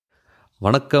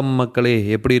வணக்கம் மக்களே,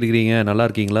 எப்படி இருக்கிறீங்க? நல்லா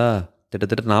இருக்கீங்களா?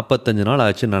 கிட்டத்தட்ட 45 நாள்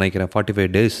ஆச்சுன்னு நினைக்கிறேன். 45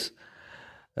 டேஸ்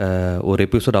ஒரு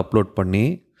எபிசோட் அப்லோட் பண்ணி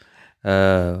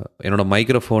என்னோடய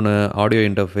மைக்ரோஃபோனு, ஆடியோ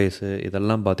இன்டர்ஃபேஸு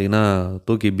இதெல்லாம் பார்த்திங்கன்னா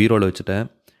தூக்கி பீரோவில் வச்சுட்டேன்.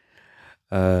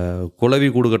 குளவி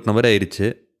கூடு கட்டின மாதிரி ஆயிடுச்சு.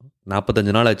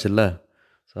 45 நாள் ஆச்சுல்ல.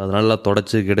 ஸோ அதனாலலாம்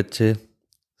தொடச்சி கிடச்சி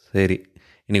சரி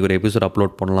இன்றைக்கி ஒரு எபிசோட்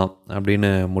அப்லோட் பண்ணலாம் அப்படின்னு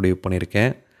முடிவு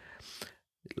பண்ணியிருக்கேன்.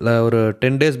 இல்லை, ஒரு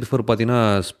 10 டேஸ் பிஃபோர் பார்த்தீங்கன்னா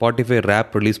ஸ்பாட்டிஃபை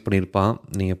ரேப் ரிலீஸ் பண்ணியிருப்பான்,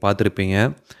 நீங்கள் பார்த்துருப்பீங்க.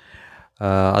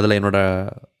 அதில் என்னோடய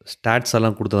ஸ்டாட்ஸ்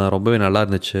எல்லாம் கொடுத்ததான் ரொம்பவே நல்லா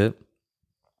இருந்துச்சு.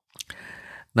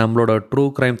 நம்மளோட ட்ரூ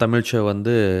க்ரைம் தமிழ் ஷோ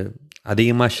வந்து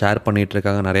அதிகமாக ஷேர்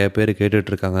பண்ணிகிட்ருக்காங்க, நிறைய பேர்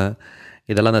கேட்டுட்ருக்காங்க.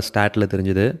 இதெல்லாம் அந்த ஸ்டாட்டில்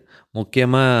தெரிஞ்சுது.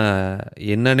 முக்கியமாக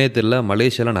என்னன்னே தெரியல,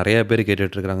 மலேசியாவில் நிறையா பேர்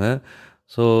கேட்டுட்ருக்குறாங்க.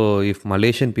 So if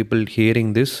Malaysian people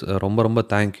hearing this, ரொம்ப ரொம்ப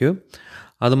தேங்க்யூ.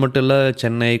 அது மட்டும் இல்லை,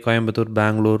 சென்னை, கோயம்புத்தூர்,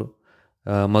 பெங்களூர்,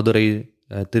 மதுரை,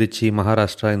 திருச்சி,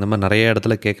 மகாராஷ்டிரா இந்த மாதிரி நிறைய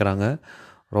இடத்துல கேட்குறாங்க.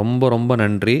 ரொம்ப ரொம்ப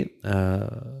நன்றி.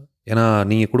 ஏன்னா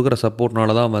நீங்கள் கொடுக்குற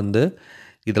சப்போர்ட்னால தான் வந்து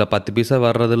இதில் 10 பைசா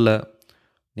வர்றதில்ல.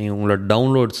 நீங்கள் உங்களோட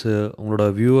டவுன்லோட்ஸு, உங்களோட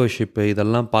வியூவர்ஷிப்பு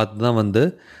இதெல்லாம் பார்த்து தான் வந்து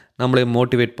நம்மளே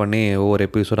மோட்டிவேட் பண்ணி ஒவ்வொரு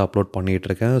எபிசோடு அப்லோட்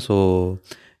பண்ணிகிட்ருக்கேன். So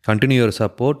continue your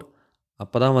support.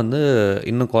 அப்போ தான் வந்து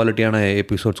இன்னும் குவாலிட்டியான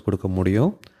எபிசோட்ஸ் கொடுக்க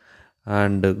முடியும்.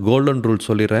 அண்டு கோல்டன் ரூல்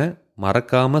சொல்லிடுறேன்,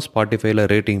 மறக்காமல் ஸ்பாட்டிஃபைல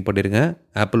ரேட்டிங் பண்ணிடுங்க,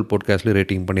 ஆப்பிள் பாட்காஸ்ட்லேயும்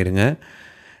ரேட்டிங் பண்ணிடுங்க.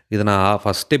 இதை நான்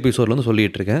ஃபஸ்ட் எபிசோட்லேருந்து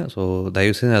சொல்லிகிட்ருக்கேன். ஸோ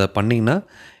தயவுசெய்து அதை பண்ணிங்கன்னா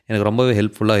எனக்கு ரொம்பவே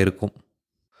ஹெல்ப்ஃபுல்லாக இருக்கும்.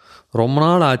 ரொம்ப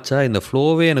நாள் ஆச்சா, இந்த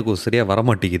ஃப்ளோவே எனக்கு சரியாக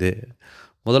வரமாட்டேங்குது.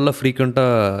 முதல்ல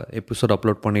ஃப்ரீக்வெண்ட்டாக எபிசோட்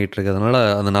அப்லோட் பண்ணிகிட்டு இருக்கிறதுனால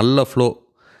அந்த நல்ல ஃப்ளோ,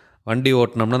 வண்டி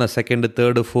ஓட்டினோம்னா அந்த செகண்டு,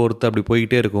 தேர்டு, ஃபோர்த்து அப்படி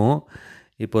போய்கிட்டே இருக்கும்.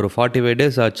 இப்போ ஒரு 45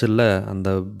 டேஸ் ஆச்சுல்ல, அந்த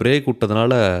பிரேக்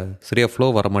விட்டதுனால சரியாக ஃப்ளோ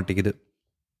வரமாட்டேங்குது.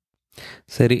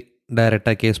 சரி,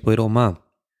 டைரெக்டாக கேஸ் போயிடுவோமா?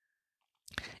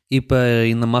 இப்போ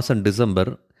இந்த மாதம்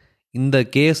டிசம்பர், இந்த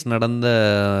கேஸ் நடந்த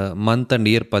மந்த் அண்ட்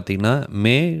இயர் பார்த்திங்கன்னா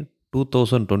மே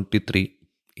 2023.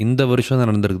 இந்த வருஷம் தான்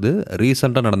நடந்திருக்குது.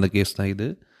 ரீசெண்டாக நடந்த கேஸ் தான் இது.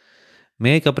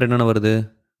 மேக்கு அப்புறம் என்னென்ன வருது?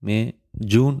 மே,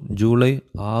 June, July,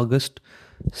 August,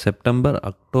 September,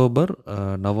 October,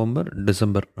 November,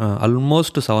 December,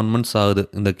 almost 7 months ஆகுது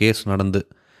இந்த கேஸ் நடந்து.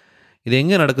 இது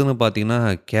எங்கே நடக்குதுன்னு பார்த்தீங்கன்னா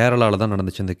கேரளாவில் தான்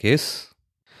நடந்துச்சு இந்த கேஸ்.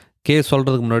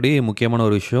 சொல்கிறதுக்கு முன்னாடி முக்கியமான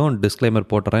ஒரு விஷயம், டிஸ்க்ளைமர்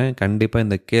போட்டுறேன். கண்டிப்பாக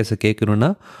இந்த கேஸை கேட்கணுன்னா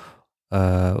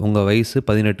உங்கள் வயசு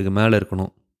 18க்கு மேலே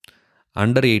இருக்கணும்.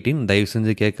 அண்டர் 18 தயவு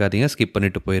செஞ்சு கேட்காதீங்க, ஸ்கிப்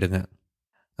பண்ணிவிட்டு போயிடுங்க.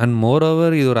 அண்ட்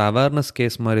மோரோவர் இது ஒரு அவேர்னஸ்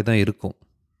கேஸ் மாதிரி தான் இருக்கும்.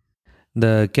 இந்த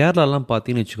கேரளாலாம்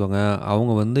பார்த்தீங்கன்னு வச்சுக்கோங்க,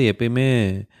 அவங்க வந்து எப்பயுமே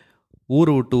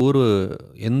ஊர் விட்டு ஊர்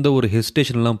எந்த ஒரு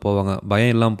ஹெசிடேஷன்லாம் போவாங்க,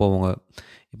 பயம் இல்லாமல் போவாங்க.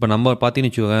 இப்போ நம்ம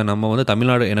பார்த்தீங்கன்னு வச்சுக்கோங்க, நம்ம வந்து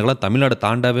தமிழ்நாடு, எனக்கெல்லாம் தமிழ்நாடு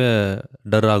தாண்டாவே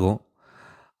டர் ஆகும்.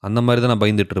 அந்த மாதிரி தான் நான்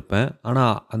பயந்துட்டுருப்பேன்.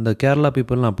 ஆனால் அந்த கேரளா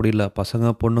பீப்புளெலாம் அப்படி இல்லை. பசங்க,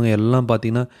 பொண்ணுங்க எல்லாம்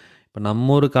பார்த்திங்கன்னா, இப்போ நம்ம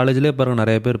ஒரு காலேஜ்லேயே பாருங்கள்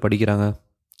நிறைய பேர் படிக்கிறாங்க,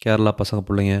 கேரளா பசங்க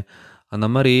பிள்ளைங்க. அந்த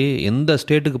மாதிரி எந்த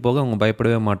ஸ்டேட்டுக்கு போக அவங்க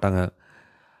பயப்படவே மாட்டாங்க.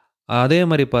 அதே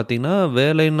மாதிரி பார்த்திங்கன்னா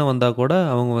வேலைன்னு வந்தால் கூட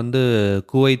அவங்க வந்து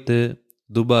குவைத்து,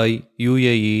 துபாய்,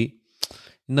 யுஏஇ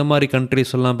இந்த மாதிரி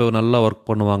கண்ட்ரிஸ் எல்லாம் போய் நல்லா ஒர்க்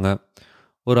பண்ணுவாங்க.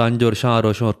 ஒரு 5 வருஷம் 6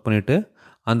 வருஷம் ஒர்க் பண்ணிவிட்டு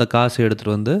அந்த காசு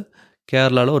எடுத்துகிட்டு வந்து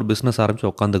கேரளாவில் ஒரு பிஸ்னஸ்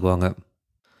ஆரம்பித்து உட்காந்துக்குவாங்க.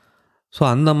 ஸோ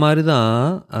அந்த மாதிரி தான்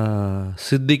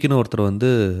சித்திக்குன்னு ஒருத்தர் வந்து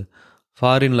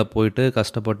ஃபாரினில் போயிட்டு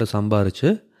கஷ்டப்பட்டு சம்பாரித்து,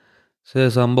 சரி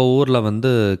நம்ம ஊரில்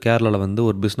வந்து கேரளாவில் வந்து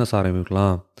ஒரு பிஸ்னஸ்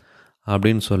ஆரம்பிக்கலாம்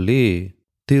அப்படின்னு சொல்லி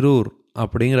திரூர்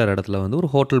அப்படிங்கிற இடத்துல வந்து ஒரு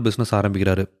ஹோட்டல் பிஸ்னஸ்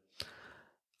ஆரம்பிக்கிறாரு.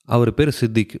 அவர் பேர்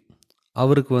சித்திக்கு.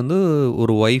 அவருக்கு வந்து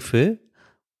ஒரு ஒய்ஃப்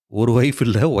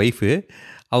இல்லை, ஒய்ஃபு.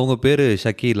 அவங்க பேர்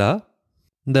ஷக்கீலா.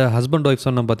 இந்த ஹஸ்பண்ட் ஒய்ஃப்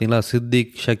சொன்ன பார்த்தீங்களா,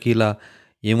 சித்திக், ஷக்கீலா,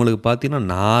 இவங்களுக்கு பார்த்தீங்கன்னா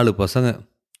 4 பசங்க.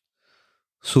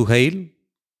 சுஹைல்,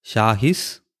 ஷாஹிஸ்,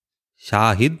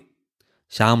 ஷாஹித்,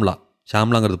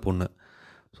 ஷாம்லாங்கிறது பொண்ணு.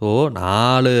 ஸோ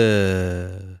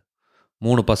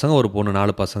 3 பசங்க, ஒரு பொண்ணு,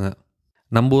 4 பசங்க.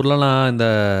 நம்ம ஊர்லலாம் இந்த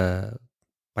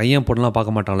பையன் பொண்ணுலாம்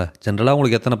பார்க்க மாட்டாங்களே, ஜென்ரலாக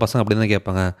உங்களுக்கு எத்தனை பசங்க அப்படின்னு தான்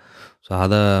கேட்பாங்க. ஸோ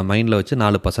அதை மைண்டில் வச்சு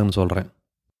 4 பசங்கன்னு சொல்கிறேன்.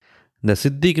 இந்த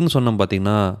சித்திக்குன்னு சொன்னோம்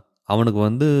பார்த்திங்கன்னா, அவனுக்கு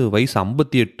வந்து வயசு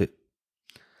 58.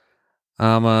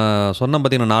 அவன் சொன்னான்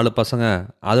பார்த்திங்கன்னா 4 பசங்க,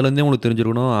 அதுலேருந்தே உங்களுக்கு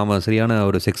தெரிஞ்சிருக்கணும் அவன் சரியான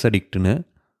ஒரு செக்ஸ் அடிக்ட்டுன்னு.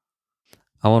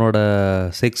 அவனோட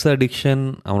செக்ஸ் அடிக்ஷன்,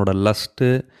 அவனோட லஸ்ட்டு,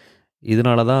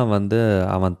 இதனால தான் வந்து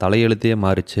அவன் தலையெழுத்தையே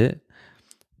மாறிச்சு.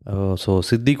 ஸோ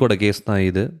சித்திக்கோட கேஸ் தான்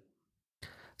இது.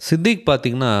 சித்திக்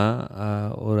பார்த்திங்கன்னா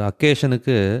ஒரு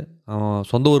அக்கேஷனுக்கு அவன்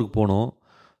சொந்த ஊருக்கு போகணும்.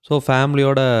 ஸோ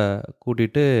ஃபேமிலியோடு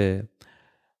கூட்டிகிட்டு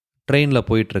ட்ரெயினில்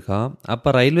போயிட்டுருக்கான். அப்போ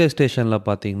ரயில்வே ஸ்டேஷனில்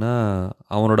பார்த்திங்கன்னா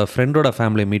அவனோட ஃப்ரெண்டோட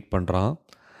ஃபேமிலியை மீட் பண்ணுறான்.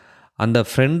 அந்த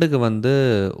ஃப்ரெண்டுக்கு வந்து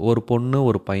ஒரு பொண்ணு,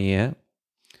 ஒரு பையன்.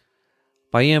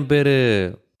 பையன் பேர்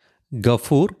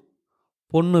கஃபூர்,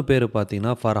 பொண்ணு பேர்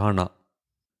பார்த்திங்கன்னா ஃபர்ஹானா.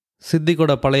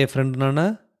 சித்திக்கோட பழைய ஃப்ரெண்டுனான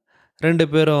 2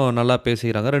 பேரும் நல்லா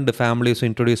பேசிக்கிறாங்க. 2 ஃபேமிலிஸும்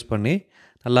இன்ட்ரோடியூஸ் பண்ணி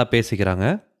நல்லா பேசிக்கிறாங்க.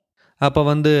 அப்போ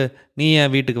வந்து, "நீ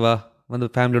என் வீட்டுக்கு வா, வந்து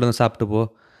ஃபேமிலியோட வந்து சாப்பிட்டு போ."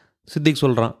 சித்திக்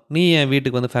சொல்கிறான், "நீ என்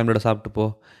வீட்டுக்கு வந்து ஃபேமிலியோட சாப்பிட்டு போ."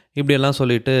 இப்படியெல்லாம்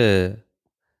சொல்லிவிட்டு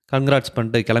கங்க்ராட்ஸ்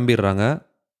பண்ணிட்டு கிளம்பிடுறாங்க.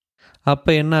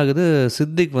 அப்போ என்ன ஆகுது,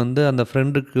 சித்திக் வந்து அந்த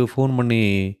ஃப்ரெண்டுக்கு ஃபோன் பண்ணி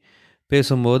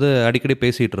பேசும்போது அடிக்கடி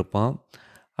பேசிகிட்டு இருப்பான்.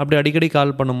 அப்படி அடிக்கடி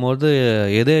கால் பண்ணும்போது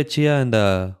எதேர்ச்சியா இந்த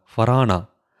ஃபர்ஹானா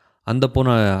அந்த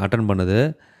பொண்ணு அட்டெண்ட் பண்ணுது.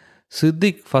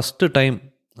 சித்திக் ஃபஸ்ட்டு டைம்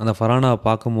அந்த ஃபர்ஹானாவை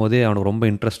பார்க்கும்போதே அவனுக்கு ரொம்ப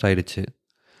இன்ட்ரெஸ்ட் ஆயிடுச்சு.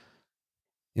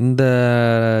 இந்த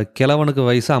கிழவனுக்கு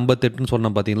வயசு 58ன்னு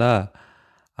சொன்னேன் பார்த்தீங்களா?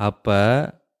 அப்போ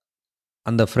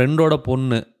அந்த ஃப்ரெண்டோட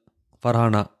பொண்ணு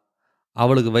ஃபர்ஹானா,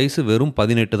 அவளுக்கு வயசு வெறும்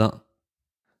 18 தான்.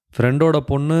 ஃப்ரெண்டோட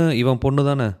பொண்ணு இவன் பொண்ணு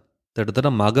தானே, கிட்டத்தட்ட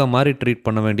மக மாதிரி ட்ரீட்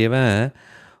பண்ண வேண்டியவன்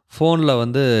ஃபோனில்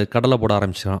வந்து கடலை போட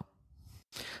ஆரம்பிச்சிட்டான்.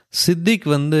 சித்திக்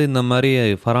வந்து இந்த மாதிரி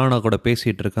ஃபர்ஹானா கூட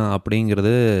பேசிகிட்டு இருக்கான்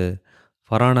அப்படிங்கிறது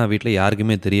ஃபர்ஹானா வீட்டில்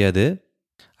யாருக்குமே தெரியாது.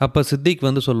 அப்போ சித்திக்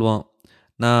வந்து சொல்லுவான்,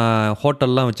 "நான்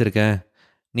ஹோட்டல்லாம் வச்சுருக்கேன்,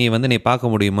 நீ வந்து என்னை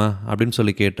பார்க்க முடியுமா?" அப்படின்னு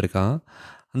சொல்லி கேட்டிருக்கான்.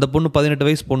 அந்த பொண்ணு 18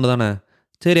 வயசு பொண்ணு தானே,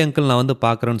 "சரி அங்கிள் நான் வந்து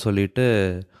பார்க்குறேன்னு" சொல்லிட்டு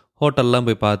ஹோட்டல்லாம்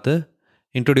போய் பார்த்து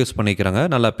இன்ட்ரடியூஸ் பண்ணிக்கிறாங்க,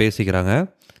 நல்லா பேசிக்கிறாங்க.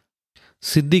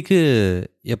 சித்திக்கு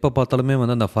எப்போ பார்த்தாலுமே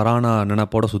வந்து அந்த ஃபர்ஹானா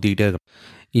நினப்போட சுற்றிக்கிட்டே இருக்கான்.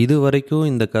 இது வரைக்கும்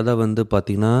இந்த கதை வந்து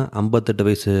பார்த்திங்கன்னா 58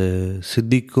 வயசு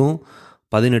சித்திக்கும்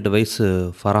 18 வயசு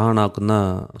ஃபர்ஹானாவுக்கும் தான்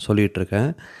சொல்லிகிட்ருக்கேன்.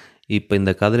 இப்போ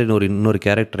இந்த கதையில் இன்னொரு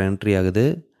கேரக்டர் என்ட்ரி ஆகுது.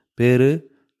 பேர்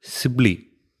ஷிப்லி.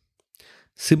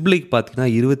 ஷிப்லிக்கு பார்த்திங்கன்னா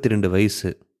 22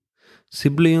 வயசு.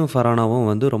 ஷிப்லியும் ஃபர்ஹானாவும்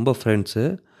வந்து ரொம்ப ஃப்ரெண்ட்ஸு.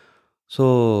 ஸோ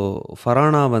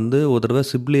ஃபர்ஹானா வந்து ஒரு தடவை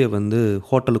ஷிப்லியை வந்து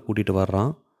ஹோட்டலுக்கு கூட்டிகிட்டு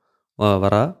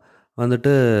வரா.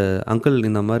 வந்துட்டு, "அங்கிள்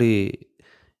இந்த மாதிரி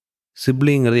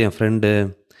ஷிப்லிங்கிறது என் ஃப்ரெண்டு.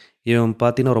 இவன்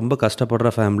பார்த்தீங்கன்னா ரொம்ப கஷ்டப்படுற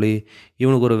ஃபேமிலி.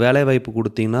 இவனுக்கு ஒரு வேலை வாய்ப்பு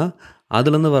கொடுத்தீங்கன்னா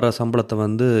அதுலேருந்து வர சம்பளத்தை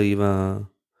வந்து இவன்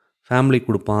ஃபேமிலிக்கு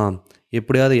கொடுப்பான்.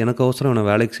 எப்படியாவது எனக்கோசரம் இவனை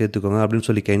வேலைக்கு சேர்த்துக்கோங்க" அப்படின்னு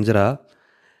சொல்லி கெஞ்சுறா.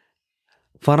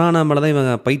 ஃபர்ஹானா மேலே தான்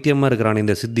இவன் பைத்தியமாக இருக்கிறான்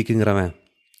இந்த சித்திக்குங்கிறவன்.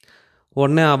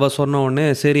 உடனே அவள் சொன்ன உடனே,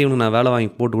 "சரி இவனுக்கு நான் வேலை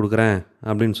வாங்கி போட்டு கொடுக்குறேன்"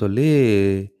 அப்படின்னு சொல்லி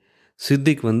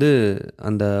சித்திக் வந்து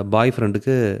அந்த பாய்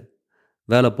ஃப்ரெண்டுக்கு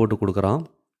வேலை போட்டு கொடுக்குறான்.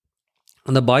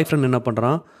 அந்த பாய் ஃப்ரெண்ட் என்ன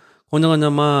பண்ணுறான், கொஞ்சம்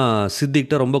கொஞ்சமாக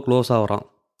சித்திக்கிட்ட ரொம்ப க்ளோஸ் ஆகுறான்.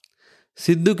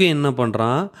 சித்துக்கு என்ன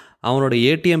பண்ணுறான், அவனோட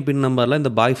ஏடிஎம் பின் நம்பரில்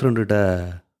இந்த பாய் ஃப்ரெண்டுகிட்ட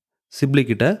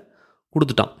ஷிப்லிக்கிட்ட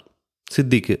கொடுத்துட்டான்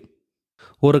சித்திக்கு.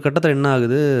 ஒரு கட்டத்தில் என்ன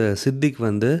ஆகுது, சித்திக்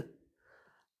வந்து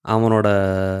அவனோட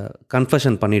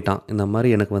கன்ஃபெஷன் பண்ணிட்டான். இந்த மாதிரி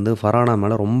எனக்கு வந்து ஃபர்ஹானா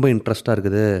மேலே ரொம்ப இன்ட்ரெஸ்ட்டாக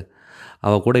இருக்குது,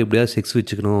 அவள் கூட எப்படியாவது செக்ஸ்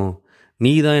வச்சுக்கணும்,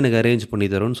 நீ தான் எனக்கு அரேஞ்ச் பண்ணி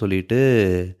தரும்னு சொல்லிட்டு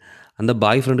அந்த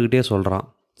பாய் ஃப்ரெண்டுக்கிட்டே சொல்கிறான்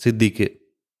சித்திக்கு.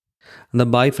 அந்த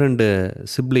பாய் ஃப்ரெண்டு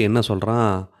ஷிப்லி என்ன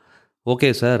சொல்கிறான், "ஓகே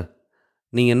சார்,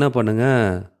 நீங்கள் என்ன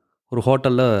பண்ணுங்கள், ஒரு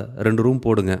ஹோட்டலில் 2 ரூம்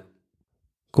போடுங்க.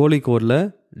 கோழிக்கோடில்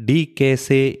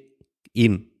டிகேசே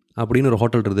இன் அப்படின்னு ஒரு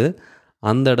ஹோட்டல் இருக்குது,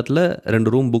 அந்த இடத்துல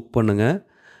 2 ரூம் புக் பண்ணுங்கள்.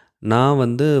 நான்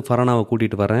வந்து ஃபர்ஹானாவை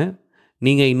கூட்டிகிட்டு வரேன்,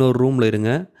 நீங்கள் இன்னொரு ரூமில்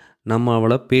இருங்க. நம்ம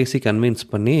அவளை பேசி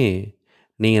கன்வின்ஸ் பண்ணி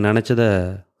நீங்கள் நினச்சதை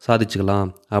சாதிச்சுக்கலாம்"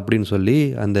 அப்படின்னு சொல்லி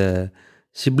அந்த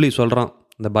ஷிப்லி சொல்கிறான்,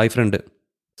 இந்த பாய் ஃப்ரெண்டு.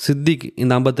 சித்திக்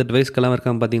இந்த 58 வயசு கிழவன்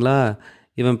இருக்கான் பார்த்தீங்களா,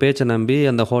 இவன் பேச்சை நம்பி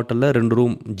அந்த ஹோட்டலில் 2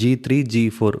 ரூம் G3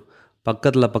 G4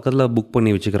 பக்கத்தில் புக்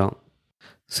பண்ணி வச்சுக்கிறான்.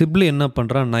 ஷிப்லி என்ன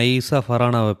பண்ணுறான், நைஸாக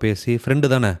ஃபர்ஹானாவை பேசி, ஃப்ரெண்டு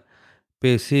தானே,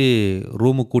 பேசி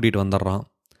ரூமுக்கு கூட்டிகிட்டு வந்துடுறான்.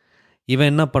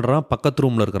 இவன் என்ன பண்ணுறான், பக்கத்து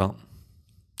ரூமில் இருக்கிறான்.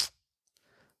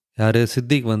 யார்,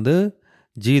 சித்திக் வந்து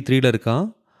G3யில் இருக்கான்,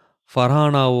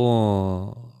 ஃபர்ஹானாவும்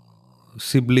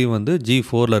ஷிப்லி வந்து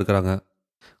G4ல் இருக்கிறாங்க.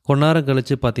 கொஞ்ச நேரம்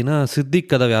கழித்து பார்த்தீங்கன்னா சித்திக்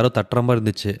கதவை யாரோ தட்டுற மாதிரி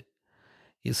இருந்துச்சு.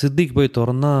 சித்திக் போய்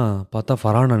திறந்தா பார்த்தா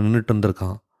ஃபர்ஹானா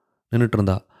நின்றுட்டு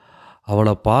இருந்தா.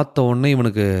 அவளை பார்த்த உடனே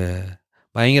இவனுக்கு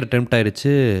பயங்கர டெம்ப்ட்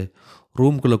ஆயிடுச்சு.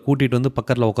 ரூம்குள்ளே கூட்டிகிட்டு வந்து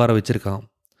பக்கத்தில் உட்கார வச்சுருக்கான்.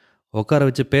 உட்கார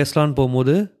வச்சு பேசலான்னு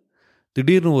போகும்போது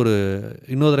திடீர்னு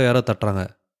இன்னொரு தடவை யாரோ தட்டுறாங்க.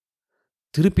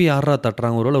 திருப்பி யாரா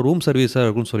தட்டுறாங்க, ஒருவேளை ரூம் சர்வீஸாக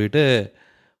இருக்குன்னு சொல்லிட்டு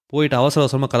போயிட்டு அவசர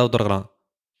அவசரமாக கதவை திறக்கிறான்.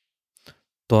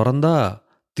 திறந்தா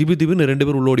திபின்னு 2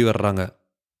 பேர் உள்ள ஓடி வர்றாங்க.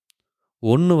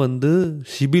 ஒன்று வந்து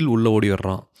ஷிபில் உள்ளே ஓடி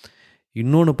வர்றான்,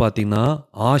 இன்னொன்று பார்த்தீங்கன்னா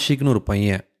ஆஷிக்னு ஒரு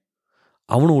பையன்,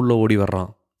 அவனும் உள்ளே ஓடி வர்றான்.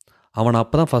 அவனை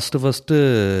அப்போ தான் ஃபஸ்ட்டு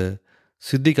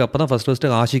சித்திக்கு அப்போ தான்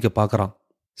ஃபஸ்ட்டு ஆஷிக்கை பார்க்குறான்.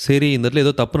 சரி இந்த இடத்துல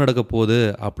ஏதோ தப்பு நடக்க போகுது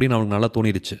அப்படின்னு அவனுக்கு நல்லா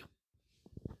தோணிடுச்சு.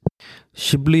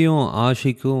 ஷிப்லியும்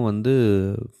ஆஷிக்கும் வந்து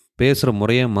பேசுகிற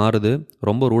முறையே மாறுது.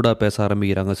 ரொம்ப ரூடாக பேச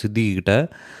ஆரம்பிக்கிறாங்க. சித்திக்கிட்ட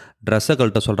ட்ரெஸ்ஸை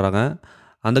கழட்ட சொல்கிறாங்க.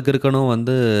 அந்த கிறுக்கனும்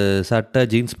வந்து சட்டை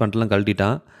ஜீன்ஸ் பேண்ட்லாம்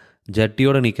கழட்டிட்டான்,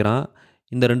 ஜட்டியோடு நிற்கிறான்.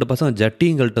 இந்த 2 பசங்க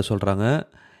ஜட்டியும் கழட்ட சொல்கிறாங்க.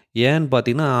 ஏன்னு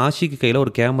பார்த்தீங்கன்னா ஆஷிக்கு கையில்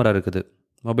ஒரு கேமரா இருக்குது,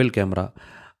 மொபைல் கேமரா.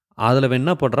 அதில் அவன்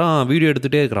என்ன பண்ணுறான், வீடியோ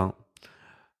எடுத்துகிட்டே இருக்கிறான்.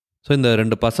 ஸோ இந்த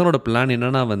 2 பசங்களோட பிளான்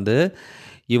என்னென்னா வந்து,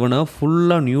 இவனை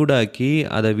ஃபுல்லாக நியூடாக்கி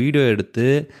அதை வீடியோ எடுத்து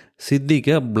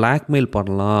சித்திக்கை பிளாக்மெயில்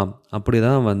பண்ணலாம். அப்படி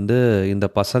தான் வந்து இந்த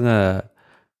பசங்க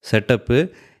செட்டப்பு.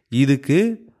 இதுக்கு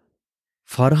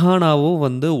ஃபர்ஹானாவும்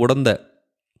வந்து உடந்த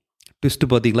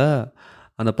ட்விஸ்ட்டு பார்த்தீங்களா?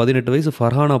 அந்த 18 வயசு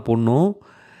ஃபர்ஹானா பொண்ணும்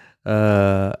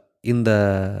இந்த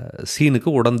சீனுக்கு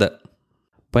உடந்த.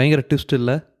 பயங்கர ட்விஸ்ட்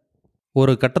இல்லை?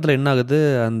 ஒரு கட்டத்தில் என்ன ஆகுது,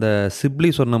 அந்த சிப்லி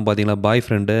சொன்னோம் பார்த்தீங்களா பாய்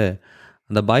ஃப்ரெண்டு,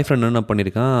 அந்த பாய் ஃப்ரெண்ட் என்ன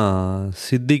பண்ணியிருக்கான்,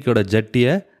 சித்திக்கோட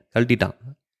ஜட்டியை கழட்டிட்டான்,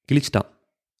 கிழிச்சிட்டான்.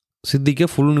 சித்திக்கை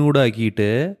ஃபுல் நியூடாக ஆக்கிட்டு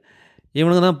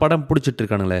இவனுங்க தான் படம் பிடிச்சிட்டு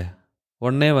இருக்கானுங்களே.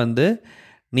 உடனே வந்து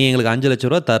நீ எங்களுக்கு 5 லட்ச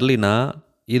ரூபா தரலினா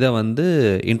இதை வந்து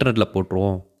இன்டர்நெட்டில்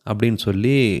போட்டுருவோம் அப்படின்னு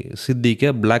சொல்லி சித்திக்கை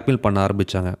பிளாக்மெயில் பண்ண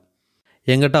ஆரம்பித்தாங்க.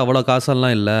 என்கிட்ட அவ்வளோ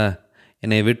காசெல்லாம் இல்லை,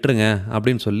 என்னை விட்டுருங்க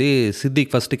அப்படின்னு சொல்லி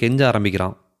சித்திக் ஃபஸ்ட்டு கெஞ்ச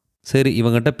ஆரம்பிக்கிறான். சரி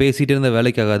இவங்ககிட்ட பேசிகிட்டே இருந்த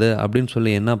வேலைக்காகாது அப்படின்னு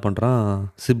சொல்லி என்ன பண்ணுறான்,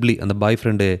 சிப்லி அந்த பாய்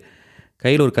ஃப்ரெண்டு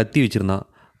கையில் ஒரு கத்தி வச்சுருந்தான்.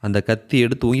 அந்த கத்தி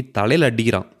எடுத்து ஊங்கி தலையில்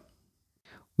அடிக்கிறான்.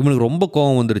 இவனுக்கு ரொம்ப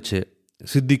கோபம் வந்துருச்சு.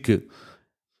 சித்திக்கு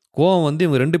கோபம் வந்து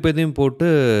இவங்க 2 பேர்த்தையும் போட்டு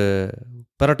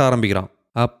பெரட்ட ஆரம்பிக்கிறான்.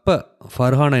 அப்போ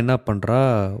ஃபர்ஹானா என்ன பண்ணுறா,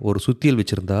 ஒரு சுத்தியல்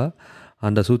வச்சுருந்தா,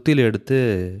 அந்த சுத்தியல் எடுத்து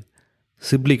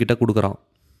சிப்லி கிட்ட கொடுக்குறான்.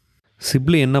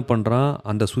 சிப்லி என்ன பண்ணுறான்,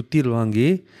 அந்த சுத்தியல் வாங்கி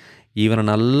இவனை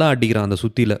நல்லா அடிக்கிறான் அந்த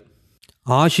சுத்தியில்.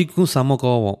 ஆஷிக்கும் செம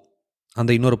கோவம்,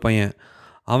 அந்த இன்னொரு பையன்.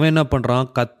 அவன் என்ன பண்ணுறான்,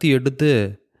 கத்தி எடுத்து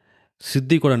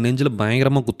சித்திக்கோட நெஞ்சில்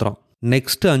பயங்கரமாக குத்துறான்.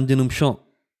 நெக்ஸ்ட்டு 5 நிமிஷம்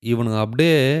இவனுங்க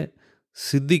அப்படியே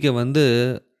சித்திக்கை வந்து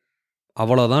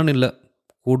அவ்வளோதான் இல்லை,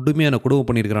 கொடுமையான கொடுமை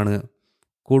பண்ணியிருக்கிறானுங்க.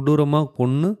 கொடூரமாக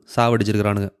கொன்று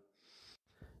சாவடிச்சிருக்கிறானுங்க.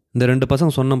 இந்த 2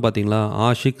 பசங்க சொன்னோம் பார்த்தீங்களா,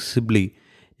 ஆஷிக் சிப்லி,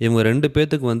 இவங்க 2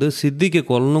 பேர்த்துக்கு வந்து சித்திக்கை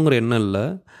கொல்லணுங்கிற எண்ணம் இல்லை,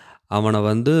 அவனை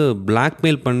வந்து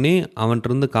பிளாக்மெயில் பண்ணி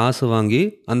அவன்கிட்டருந்து காசு வாங்கி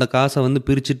அந்த காசை வந்து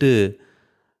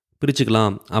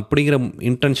பிரிச்சுக்கலாம் அப்படிங்கிற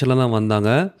இன்டென்ஷனில் தான் வந்தாங்க.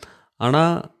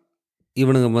 ஆனால்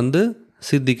இவனுங்க வந்து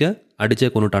சித்திக்கை அடித்தே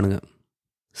கொண்டுட்டானுங்க.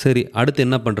 சரி அடுத்து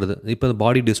என்ன பண்ணுறது, இப்போ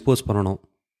பாடி டிஸ்போஸ் பண்ணணும்.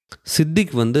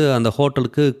 சித்திக் வந்து அந்த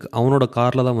ஹோட்டலுக்கு அவனோட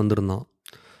காரில் தான் வந்திருந்தான்.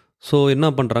 ஸோ என்ன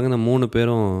பண்ணுறாங்க, இந்த 3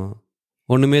 பேரும்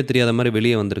ஒன்றுமே தெரியாத மாதிரி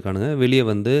வெளியே வந்திருக்கானுங்க. வெளியே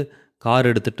வந்து கார்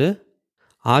எடுத்துகிட்டு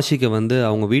ஆஷிக்கை வந்து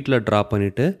அவங்க வீட்டில் ட்ராப்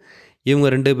பண்ணிவிட்டு இவங்க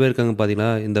 2 பேர் இருக்காங்க பார்த்தீங்களா,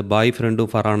 இந்த பாய்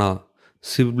ஃப்ரெண்டும் ஃபர்ஹானா,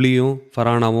 சிப்லியும்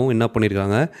ஃபர்ஹானாவும் என்ன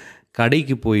பண்ணியிருக்காங்க,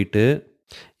 கடைக்கு போயிட்டு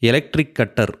எலக்ட்ரிக்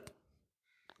கட்டர்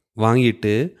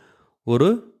வாங்கிட்டு ஒரு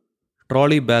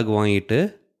ட்ராலி பேக் வாங்கிட்டு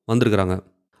வந்திருக்கிறாங்க.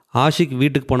 ஆஷிக்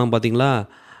வீட்டுக்கு போனான் பார்த்தீங்களா,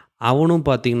 அவனும்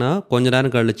பார்த்தீங்கன்னா கொஞ்ச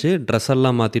நேரம் கழித்து ட்ரெஸ்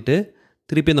எல்லாம் மாற்றிட்டு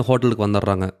திருப்பி அந்த ஹோட்டலுக்கு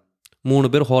வந்துடுறாங்க. 3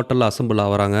 பேர் ஹோட்டலில் அசம்பிள்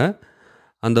ஆகிறாங்க.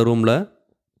 அந்த ரூமில்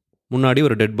முன்னாடி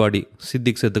ஒரு டெட் பாடி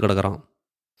சித்திக் செத்து கிடக்கிறான்.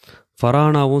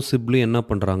 ஃபர்ஹானாவும் சிப்லியும் என்ன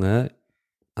பண்ணுறாங்க,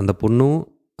 அந்த பொண்ணும்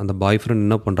அந்த பாய் ஃப்ரெண்ட்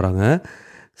என்ன பண்ணுறாங்க,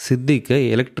 சித்திக்கை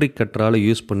எலக்ட்ரிக் கட்டரால்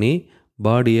யூஸ் பண்ணி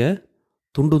பாடியை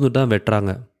துண்டு துண்டாக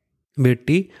வெட்டுறாங்க.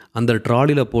 வெட்டி அந்த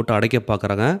ட்ராலியில் போட்டு அடைக்க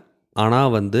பார்க்குறாங்க.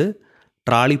 ஆனால் வந்து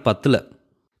ட்ராலி பத்தல.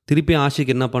 திருப்பி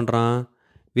ஆஷிக் என்ன பண்ணுறான்,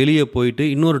 வெளியே போயிட்டு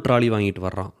இன்னொரு ட்ராலி வாங்கிட்டு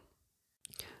வர்றான்.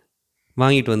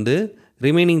 வாங்கிட்டு வந்து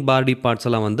ரிமைனிங் பாடி பார்ட்ஸ்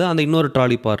எல்லாம் வந்து அந்த இன்னொரு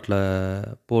ட்ராலி பார்ட்டில்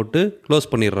போட்டு க்ளோஸ்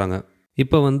பண்ணிடுறாங்க.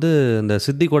 இப்போ வந்து இந்த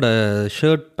சித்திக்கோட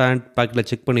ஷர்ட் பேண்ட் பேக்கில்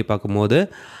செக் பண்ணி பார்க்கும்போது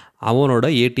அவனோட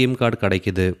ஏடிஎம் கார்டு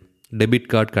கிடைக்கிது,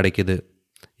 டெபிட் கார்டு கிடைக்கிது.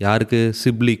 யாருக்கு,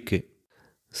 சிப்லிக்கு.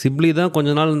 சிப்லி தான் கொஞ்ச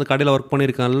நாள் இந்த கடையில் ஒர்க்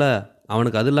பண்ணியிருக்கான்ல,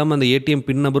 அவனுக்கு அது இல்லாமல் அந்த ஏடிஎம்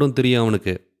பின் நம்பரும் தெரியும்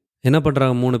அவனுக்கு. என்ன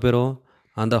பண்ணுறாங்க, 3 பேரும்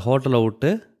அந்த ஹோட்டலை விட்டு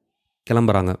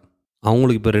கிளம்புறாங்க.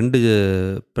 அவங்களுக்கு இப்போ 2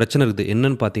 பிரச்சனை இருக்குது.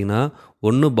 என்னென்னு பார்த்தீங்கன்னா,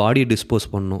 ஒன்று பாடியை டிஸ்போஸ்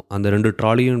பண்ணணும், அந்த 2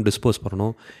 ட்ராலியும் டிஸ்போஸ்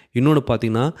பண்ணணும். இன்னொன்று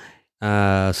பார்த்தீங்கன்னா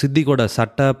சித்திக்கோட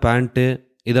சட்டை பேண்ட்டு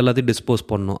இதெல்லாத்தையும் டிஸ்போஸ்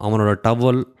பண்ணணும், அவனோட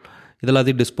டவல்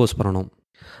இதெல்லாத்தையும் டிஸ்போஸ் பண்ணணும்.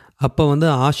 அப்போ வந்து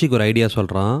ஆஷிக் ஒரு ஐடியா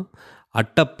சொல்கிறான்.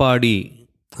 அட்டப்பாடி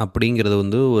அப்படிங்கிறது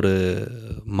வந்து ஒரு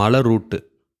மலை ரூட்டு.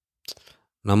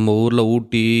 நம்ம ஊரில்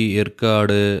ஊட்டி,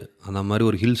 ஏற்காடு அந்த மாதிரி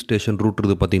ஒரு ஹில் ஸ்டேஷன் ரூட்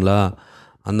இருக்குது பார்த்தீங்களா,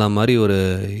 அந்த மாதிரி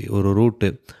ஒரு ரூட்டு.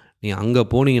 நீ அங்கே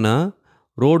போனீங்கன்னா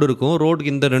ரோடு இருக்கும்,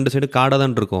 ரோடுக்கு இந்த 2 சைடு காடாக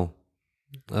தான் இருக்கும்.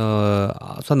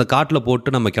 ஸோ அந்த காட்டில்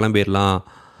போட்டு நம்ம கிளம்பிடலாம்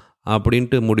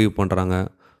அப்படின்ட்டு முடிவு பண்ணுறாங்க.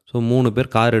 ஸோ 3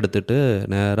 பேர் கார் எடுத்துகிட்டு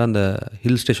நேராக அந்த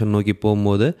ஹில் ஸ்டேஷன் நோக்கி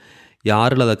போகும்போது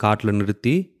யாரில் அதை காட்டில்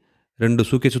நிறுத்தி 2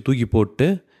 சூட்கேஸை தூக்கி போட்டு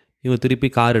இவங்க திருப்பி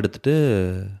கார் எடுத்துகிட்டு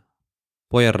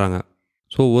போயிடுறாங்க.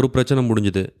 ஸோ ஒரு பிரச்சனை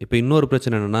முடிஞ்சுது. இப்போ இன்னொரு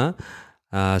பிரச்சனை என்னென்னா,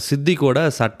 சித்திக்கோட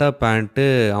சட்டை பேண்ட்டு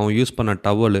அவன் யூஸ் பண்ண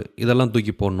டவலு இதெல்லாம்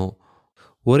தூக்கி போடணும்.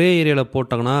 ஒரே ஏரியாவில்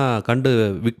போட்டாங்கன்னா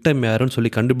விக்டம் யாருன்னு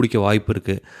சொல்லி கண்டுபிடிக்க வாய்ப்பு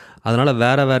இருக்குது. அதனால்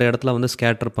வேறு இடத்துல வந்து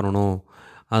ஸ்கேட்டர் பண்ணணும்.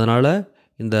 அதனால்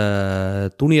இந்த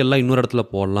துணியெல்லாம் இன்னொரு இடத்துல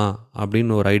போடலாம்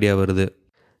அப்படின்னு ஒரு ஐடியா வருது.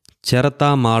 செரத்தா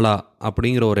மாலா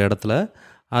அப்படிங்கிற ஒரு இடத்துல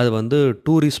அது வந்து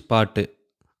டூரிஸ்ட் ஸ்பாட்டு,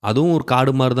 அதுவும் ஒரு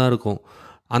காடு மாதிரி தான் இருக்கும்,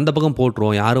 அந்த பக்கம்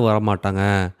போட்டுருவோம், யாரும் வரமாட்டாங்க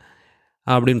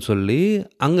அப்படின்னு சொல்லி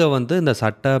அங்கே வந்து இந்த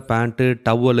சட்டை பேண்ட்டு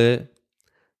டவலு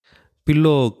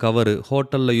பில்லோ கவரு,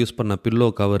 ஹோட்டலில் யூஸ் பண்ண பில்லோ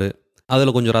கவரு,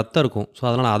 அதில் கொஞ்சம் ரத்தம் இருக்கும். ஸோ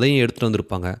அதனால் அதையும் எடுத்துகிட்டு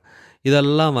வந்திருப்பாங்க.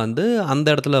 இதெல்லாம் வந்து அந்த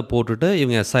இடத்துல போட்டுட்டு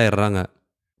இவங்க எஸ் ஆயிடுறாங்க.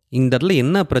 இந்த இடத்துல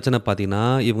என்ன பிரச்சனை பார்த்தீங்கன்னா,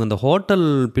 இவங்க இந்த ஹோட்டல்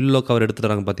பில்லோ கவர் எடுத்துட்டு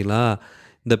வராங்க பார்த்தீங்களா,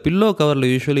 இந்த பில்லோ கவரில்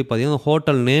யூசுவலி பார்த்தீங்கன்னா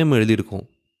ஹோட்டல் நேம் எழுதியிருக்கும்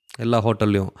எல்லா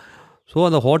ஹோட்டல்லையும். ஸோ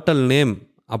அந்த ஹோட்டல் நேம்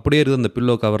அப்படியே இருக்குது அந்த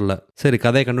பில்லோ கவரில். சரி,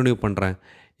 கதையை கண்டினியூ பண்ணுறேன்.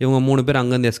 இவங்க 3 பேர்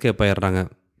அங்கேருந்து எஸ்கேப் ஆயிடுறாங்க.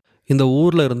 இந்த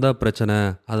ஊரில் இருந்தால் பிரச்சனை,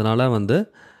 அதனால் வந்து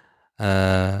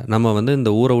நம்ம வந்து இந்த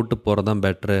ஊரை விட்டு போகிறது தான்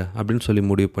பெட்ரு அப்படின்னு சொல்லி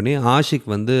முடிவு பண்ணி ஆஷிக்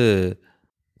வந்து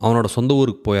அவனோட சொந்த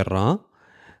ஊருக்கு போயிடுறான்.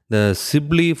 இந்த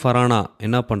சிப்லி, ஃபரானா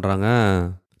என்ன பண்ணுறாங்க,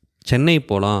 சென்னை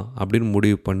போகலாம் அப்படின்னு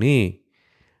முடிவு பண்ணி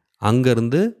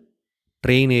அங்கேருந்து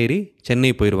ட்ரெயின் ஏறி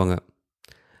சென்னை போயிடுவாங்க.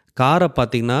 காரை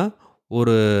பார்த்திங்கன்னா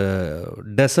ஒரு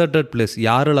டெசர்ட்டட் பிளேஸ்,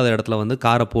 யாரும் இல்லாத இடத்துல வந்து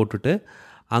காரை போட்டுட்டு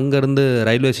அங்கேருந்து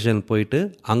ரயில்வே ஸ்டேஷன் போயிட்டு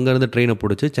அங்கேருந்து ட்ரெயினை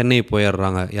பிடிச்சி சென்னை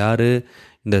போயிடுறாங்க. யார்?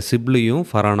 இந்த சிப்லியும்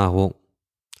ஃபரானாவும்.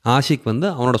 ஆஷிக் வந்து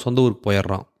அவனோட சொந்த ஊருக்கு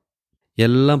போயிடுறான்.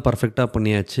 எல்லாம் பர்ஃபெக்டாக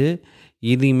பண்ணியாச்சு.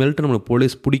 இனிமேல்ட்டு நம்மளுக்கு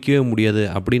போலீஸ் பிடிக்கவே முடியாது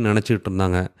அப்படின்னு நினச்சிக்கிட்டு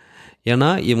இருந்தாங்க. ஏன்னா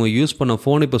இவங்க யூஸ் பண்ண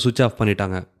ஃபோன் இப்போ சுவிட்ச் ஆஃப்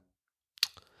பண்ணிட்டாங்க.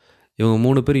 இவங்க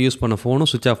 3 பேர் யூஸ் பண்ண ஃபோனும்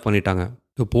சுவிட்ச் ஆஃப் பண்ணிட்டாங்க.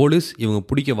 இப்போ போலீஸ் இவங்க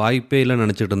பிடிக்க வாய்ப்பே இல்லைன்னு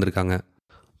நினச்சிட்டு இருந்திருக்காங்க.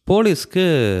 போலீஸ்க்கு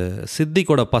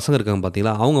சித்திக்கோட பசங்க இருக்காங்க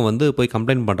பார்த்தீங்களா, அவங்க வந்து போய்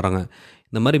கம்ப்ளைண்ட் பண்ணுறாங்க.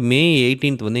 இந்த மாதிரி மே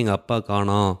 18 வந்து எங்கள் அப்பா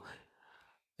காணோம்,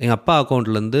 எங்கள் அப்பா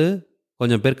அக்கௌண்ட்லேருந்து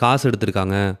கொஞ்சம் பேர் காசு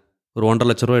எடுத்திருக்காங்க, ஒரு 1,50,000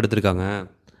 லட்ச ரூபா எடுத்திருக்காங்க.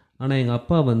 ஆனால் எங்கள்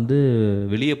அப்பா வந்து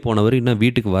வெளியே போனவர் இன்னும்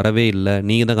வீட்டுக்கு வரவே இல்லை,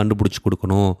 நீங்கள் தான் கண்டுபிடிச்சி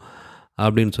கொடுக்கணும்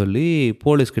அப்படின்னு சொல்லி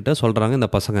போலீஸ்கிட்ட சொல்கிறாங்க இந்த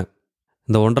பசங்க.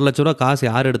 இந்த 1,50,000 லட்ச ரூபா காசு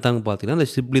யார் எடுத்தாங்க பார்த்தீங்கன்னா, இந்த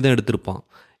ஷிப்லி தான் எடுத்திருப்பான்.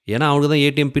 ஏன்னா அவனுக்கு தான்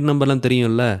ஏடிஎம் பின் நம்பர்லாம்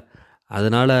தெரியும்ல,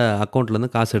 அதனால்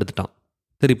அக்கௌண்ட்லேருந்து காசு எடுத்துட்டான்.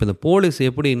 சரி, இப்போ இந்த போலீஸ்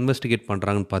எப்படி இன்வெஸ்டிகேட்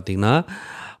பண்ணுறாங்கன்னு பார்த்தீங்கன்னா,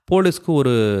 போலீஸ்க்கு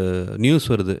ஒரு நியூஸ்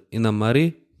வருது. இந்த மாதிரி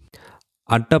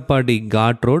Attappadi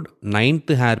God road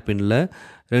 9th ஹேர்பின்னில்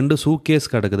 2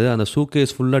 suitcase கிடக்குது, அந்த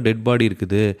சூட்கேஸ் ஃபுல்லாக டெட் பாடி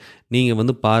இருக்குது, நீங்கள்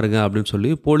வந்து பாருங்கள் அப்படின்னு சொல்லி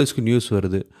போலீஸ்க்கு நியூஸ்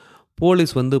வருது.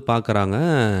 போலீஸ் வந்து பார்க்குறாங்க,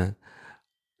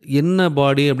 என்ன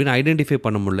பாடி அப்படின்னு ஐடென்டிஃபை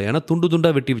பண்ண முடியல, ஏன்னா துண்டு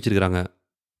துண்டாக வெட்டி வச்சுருக்கிறாங்க.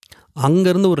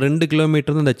 அங்கேருந்து ஒரு 2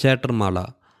 கிலோமீட்டர் தான் இந்த சேட்டர் மாலா.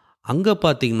 அங்கே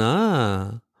பார்த்தீங்கன்னா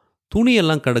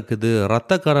துணியெல்லாம் கிடக்குது,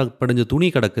 ரத்தக்கரை படிஞ்ச துணி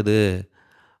கிடக்குது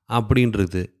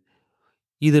அப்படின்றது.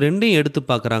 இது 2யும் எடுத்து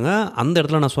பார்க்குறாங்க. அந்த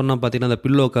இடத்துல நான் சொன்னேன் பார்த்தீங்கன்னா, அந்த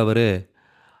பில்லோ கவரு,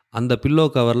 அந்த பில்லோ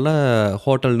கவரில்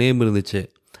ஹோட்டல் நேம் இருந்துச்சு.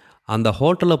 அந்த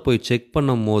ஹோட்டலில் போய் செக்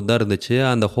பண்ணும்போது தான் இருந்துச்சு,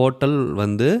 அந்த ஹோட்டல்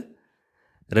வந்து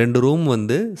 2 ரூம்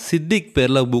வந்து சித்திக்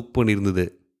பேரில் புக் பண்ணியிருந்தது.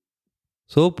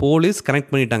 ஸோ போலீஸ்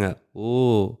கனெக்ட் பண்ணிட்டாங்க. ஓ,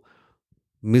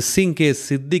 மிஸ்ஸிங் கேஸ்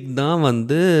சித்திக் தான்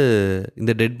வந்து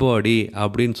இந்த டெட் பாடி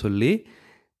அப்படின்னு சொல்லி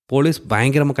போலீஸ்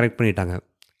பயங்கரமாக கரெக்ட் பண்ணிட்டாங்க.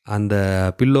 அந்த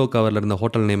பில்லோ கவரில் இருந்த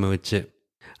ஹோட்டல் நேமை வச்சு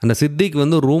அந்த சித்திக்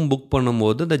வந்து ரூம் புக்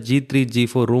பண்ணும்போது, இந்த G3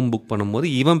 G4 ரூம் புக் பண்ணும்போது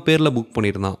இவன் பேரில் புக்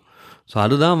பண்ணியிருந்தான். ஸோ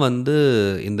அதுதான் வந்து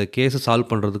இந்த கேஸை சால்வ்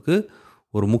பண்ணுறதுக்கு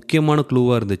ஒரு முக்கியமான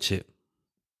க்ளூவாக இருந்துச்சு.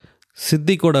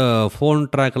 சித்திக்கோட ஃபோன்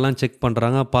ட்ராக்கெல்லாம் செக்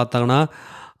பண்ணுறாங்க. பார்த்தாங்கன்னா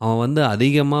அவன் வந்து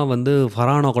அதிகமாக வந்து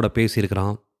ஃபரானா கூட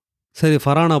பேசியிருக்கிறான். சரி,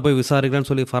 ஃபரானா போய் விசாரிக்கலான்னு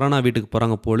சொல்லி ஃபரானா வீட்டுக்கு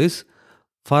போகிறாங்க போலீஸ்.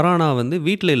 ஃபரானா வந்து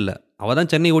வீட்டில் இல்லை, அவள்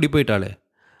தான் சென்னை ஓடி போயிட்டாளே.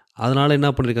 அதனால் என்ன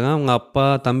பண்ணியிருக்காங்க, அவங்க அப்பா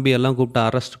தம்பி எல்லாம் கூப்பிட்டு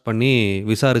அரெஸ்ட் பண்ணி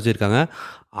விசாரிச்சிருக்காங்க.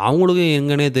 அவங்களுக்கும்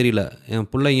எங்கன்னே தெரியல, என்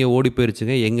பிள்ளை இங்கே ஓடி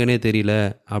போயிடுச்சுங்க, எங்கன்னே தெரியல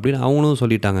அப்படின்னு அவங்களும்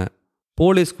சொல்லிட்டாங்க.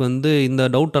 போலீஸ்க்கு வந்து இந்த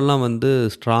டவுட்டெல்லாம் வந்து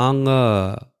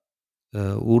ஸ்ட்ராங்காக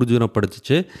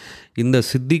ஊர்ஜினப்படுத்துச்சு. இந்த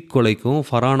சித்திக் கொலைக்கும்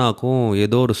ஃபரானாக்கும்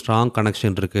ஏதோ ஒரு ஸ்ட்ராங்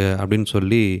கனெக்ஷன் இருக்குது அப்படின்னு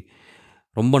சொல்லி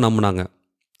ரொம்ப நம்பினாங்க.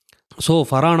 ஸோ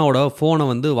ஃபரானாவோட ஃபோனை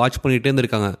வந்து வாட்ச் பண்ணிகிட்டே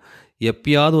இருந்திருக்காங்க.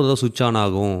 எப்பயாவது ஒரு தடவை சுவிட்ச் ஆன்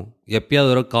ஆகும்,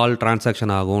 எப்பயாவது ஒரு கால்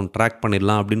டிரான்சாக்ஷன் ஆகும், ட்ராக்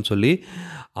பண்ணிடலாம் அப்படின்னு சொல்லி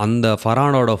அந்த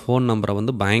ஃபரானோட ஃபோன் நம்பரை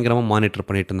வந்து பயங்கரமாக மானிட்டர்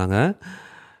பண்ணிகிட்டு இருந்தாங்க.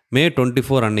 மே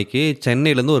 24 அன்னைக்கு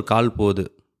சென்னையிலேருந்து ஒரு கால் போகுது.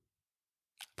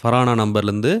 ஃபரானா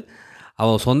நம்பர்லேருந்து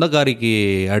அவள் சொந்தக்காரிக்கு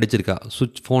அடிச்சிருக்கா.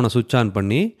 ஃபோனை சுவிட்ச் ஆன்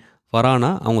பண்ணி ஃபரானா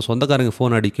அவங்க சொந்தக்காரங்க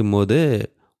ஃபோன் அடிக்கும்போது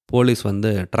போலீஸ்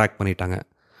வந்து ட்ராக் பண்ணிட்டாங்க.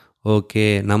 ஓகே,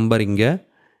 நம்பர் இங்கே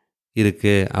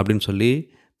இருக்குது அப்படின்னு சொல்லி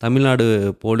தமிழ்நாடு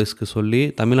போலீஸ்க்கு சொல்லி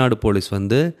தமிழ்நாடு போலீஸ்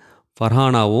வந்து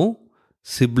ஃபர்ஹானாவும்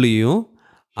சிப்லியும்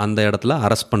அந்த இடத்துல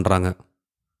அரெஸ்ட் பண்ணுறாங்க.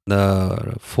 இந்த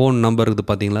ஃபோன் நம்பர் இருக்குது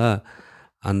பார்த்தீங்களா,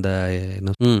 அந்த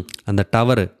அந்த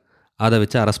டவரு, அதை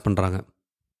வச்சு அரெஸ்ட் பண்ணுறாங்க.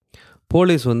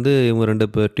 போலீஸ் வந்து இவங்க 2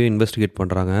 பேர்ட்டையும் இன்வெஸ்டிகேட்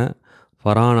பண்ணுறாங்க,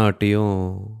 ஃபர்ஹானாட்டையும்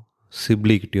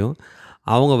சிப்லிக்கிட்டையும்.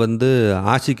 அவங்க வந்து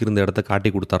ஆஷிக் இருந்த இடத்த காட்டி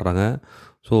கொடுத்துட்றாங்க.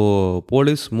 ஸோ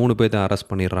போலீஸ் 3 பேர்த்தையும்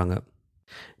அரெஸ்ட் பண்ணிடுறாங்க.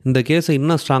 இந்த கேஸை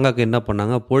இன்னும் ஸ்ட்ராங்காக என்ன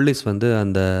பண்ணாங்க, போலீஸ் வந்து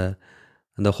அந்த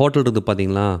அந்த ஹோட்டல் இருக்குது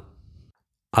பார்த்தீங்களா,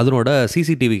 அதனோட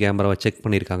சிசிடிவி கேமராவை செக்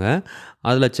பண்ணியிருக்காங்க.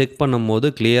 அதில் செக் பண்ணும்போது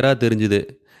கிளியராக தெரிஞ்சுது,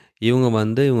 இவங்க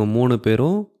 3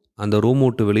 பேரும் அந்த ரூம்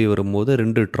விட்டு வெளியே வரும்போது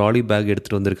 2 ட்ராலி பேக்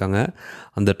எடுத்துகிட்டு வந்திருக்காங்க.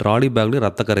 அந்த ட்ராலி பேக்லேயும்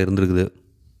ரத்தக்கரை இருந்திருக்குது.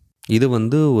 இது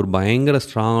வந்து ஒரு பயங்கர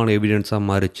ஸ்ட்ராங்கான எவிடன்ஸாக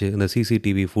மாறிச்சு இந்த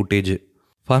சிசிடிவி ஃபுட்டேஜ்.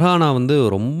 ஃபர்ஹானா வந்து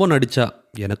ரொம்ப நடித்தா,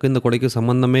 எனக்கு இந்த கொலைக்கு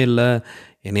சம்மந்தமே இல்லை,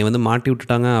 என்னை வந்து மாட்டி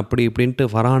விட்டுட்டாங்க அப்படி இப்படின்ட்டு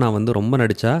ஃபர்ஹானா வந்து ரொம்ப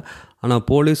நடித்தா. ஆனால்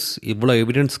போலீஸ் இவ்வளோ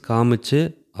எவிடன்ஸ் காமிச்சு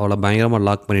அவளை பயங்கரமாக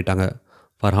லாக் பண்ணிட்டாங்க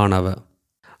ஃபர்ஹானாவை.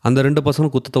 அந்த 2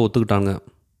 பசங்களும் குற்றத்தை ஒத்துக்கிட்டாங்க,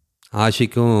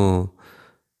 ஆஷிக்கும்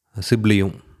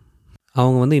சிப்லியும்.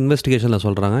 அவங்க வந்து இன்வெஸ்டிகேஷனில்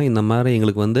சொல்கிறாங்க, இந்த மாதிரி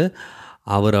எங்களுக்கு வந்து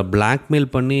அவரை பிளாக்மெயில்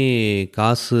பண்ணி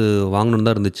காசு வாங்கணுன்னு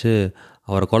தான் இருந்துச்சு,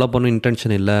 அவரை கொலை பண்ண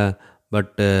இன்டென்ஷன் இல்லை,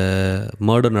 பட்டு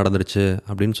மர்டர் நடந்துருச்சு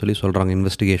அப்படின்னு சொல்கிறாங்க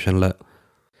இன்வெஸ்டிகேஷனில்.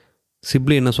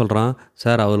 சிப்லி என்ன சொல்கிறான்,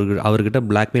 சார் அவர்கிட்ட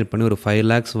பிளாக்மெயில் பண்ணி ஒரு 5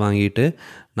 lakhs வாங்கிட்டு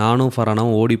நானும்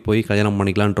ஃபர்ஹானாவும் ஓடி போய் கல்யாணம்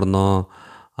பண்ணிக்கலான்ட்டு இருந்தோம்,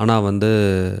 ஆனால் வந்து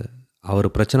அவர்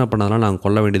பிரச்சனை பண்ணதெல்லாம் நாங்கள்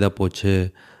கொல்ல வேண்டியதாக போச்சு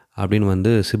அப்படின்னு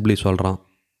வந்து சிப்லி சொல்கிறான்.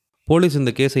 போலீஸ்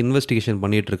இந்த கேஸை இன்வெஸ்டிகேஷன்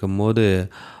பண்ணிகிட்டு இருக்கும்போது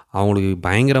அவங்களுக்கு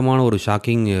பயங்கரமான ஒரு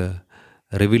ஷாக்கிங்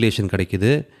ரெவிலேஷன்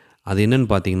கிடைக்கிது. அது என்னன்னு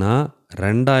பார்த்தீங்கன்னா,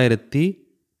 2018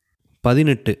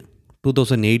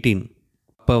 2018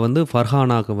 அப்போ வந்து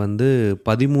ஃபர்ஹானாவுக்கு வந்து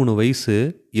 13 வயசு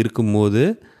இருக்கும்போது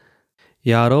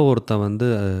யாரோ ஒருத்தன் வந்து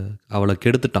அவளை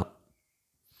கெடுத்துட்டான்.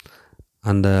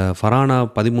 அந்த ஃபர்ஹானா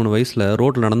 13 வயசில்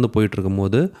ரோட்டில் நடந்து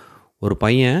போயிட்டுருக்கும்போது ஒரு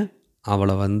பையன்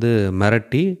அவளை வந்து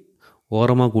மிரட்டி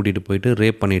ஓரமாக கூட்டிகிட்டு போயிட்டு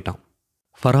ரேப் பண்ணிட்டான்.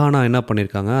 ஃபர்ஹானா என்ன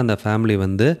பண்ணியிருக்காங்க, அந்த ஃபேமிலி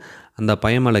வந்து அந்த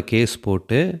பையன் மேலே கேஸ்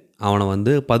போட்டு அவனை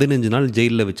வந்து 15 நாள்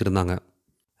ஜெயிலில் வச்சுருந்தாங்க.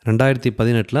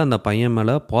 2018 அந்த பையன்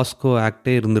மேலே பாஸ்கோ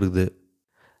ஆக்டே இருந்திருக்குது.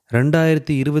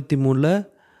 2023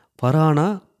 ஃபர்ஹானா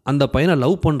அந்த பையனை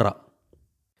லவ் பண்ணுறா.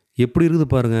 எப்படி இருக்குது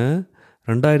பாருங்கள்,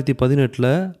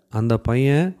 2018 அந்த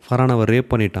பையன் ஃபர்ஹானாவை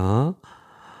ரேப் பண்ணிட்டான்,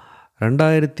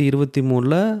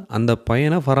 2023 அந்த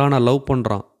பையனை ஃபர்ஹானா லவ்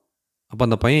பண்ணுறான். அப்போ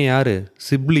அந்த பையன் யார்?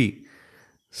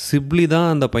 சிப்லி தான்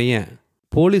அந்த பையன்.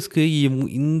 போலீஸ்க்கு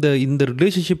இந்த இந்த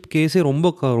ரிலேஷன்ஷிப் கேஸே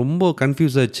ரொம்ப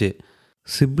கன்ஃபியூஸ் ஆச்சு.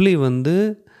 சிப்லி வந்து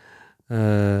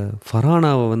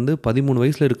ஃபர்ஹானாவை வந்து 13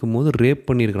 வயசில் இருக்கும்போது ரேப்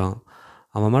பண்ணியிருக்கிறான்.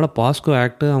 அவன் மேலே பாஸ்கோ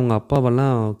ஆக்டு அவங்க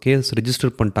அப்பாவெல்லாம் கேஸ்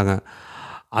ரெஜிஸ்டர் பண்ணிட்டாங்க.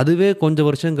 அதுவே கொஞ்சம்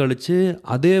வருஷம் கழித்து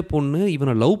அதே பொண்ணு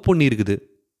இவனை லவ் பண்ணியிருக்குது.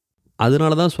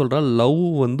 அதனால தான் சொல்கிறேன், லவ்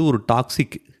வந்து ஒரு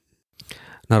டாக்ஸிக்.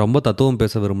 நான் ரொம்ப தத்துவம்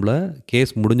பேச விரும்பல,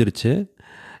 கேஸ் முடிஞ்சிருச்சு.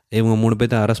 இவங்க 3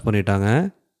 பேர்த்த அரெஸ்ட் பண்ணிட்டாங்க.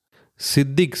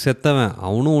 சித்திக் செத்தவன்,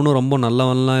 அவனும் ஒன்றும் ரொம்ப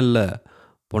நல்லவன்லாம் இல்லை,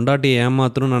 பொண்டாட்டியை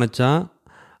ஏமாத்தணும்னு நினச்சான்,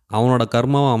 அவனோட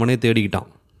கர்மாவை அவனே தேடிக்கிட்டான்.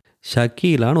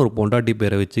 ஷக்கீலான்னு ஒரு பொண்டாட்டி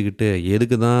பேரை வச்சுக்கிட்டு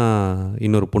எதுக்கு தான்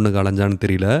இன்னொரு பொண்ணுக்கு அலைஞ்சான்னு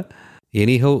தெரியல.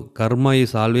 Anyhow karma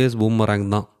is always boomerang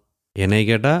தான். என்னை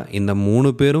கேட்டால் இந்த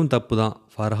 3 பேரும் தப்பு தான்.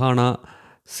 ஃபர்ஹானா,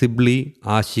 சிப்லி,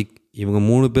 ஆஷிக் இவங்க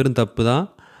 3 பேரும் தப்பு தான்.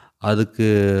 அதுக்கு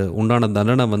உண்டான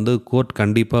தண்டனை வந்து கோர்ட்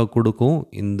கண்டிப்பாக கொடுக்கும்.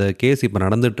 இந்த கேஸ் இப்போ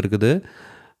நடந்துகிட்ருக்குது.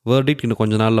 வேர்டிக்ட் இன்னும்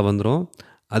கொஞ்ச நாளில் வந்துடும்.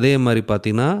 அதே மாதிரி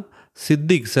பார்த்திங்கன்னா,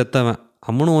 சித்திக் செத்தவன்,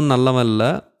 அவனும் ஒன்றும் நல்லவன்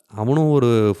இல்லை, அவனும் ஒரு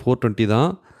 420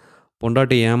 தான்.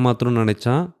 பொண்டாட்டி ஏமாற்றணும்னு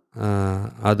நினச்சான்,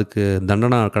 அதுக்கு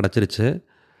தண்டனை கிடச்சிருச்சு.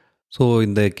 ஸோ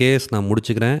இந்த கேஸ் நான்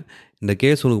முடிச்சுக்கிறேன். இந்த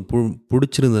கேஸ் உனக்கு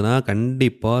பிடிச்சிருந்துன்னா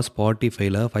கண்டிப்பாக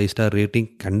ஸ்பாட்டிஃபைல 5 ஸ்டார் ரேட்டிங்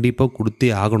கண்டிப்பாக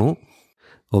கொடுத்தே ஆகணும்.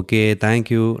 Okay,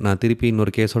 thank you. நான் திருப்பி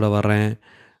இன்னொரு கேஸோடு வர்றேன்.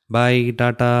 பாய்,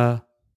 டாட்டா.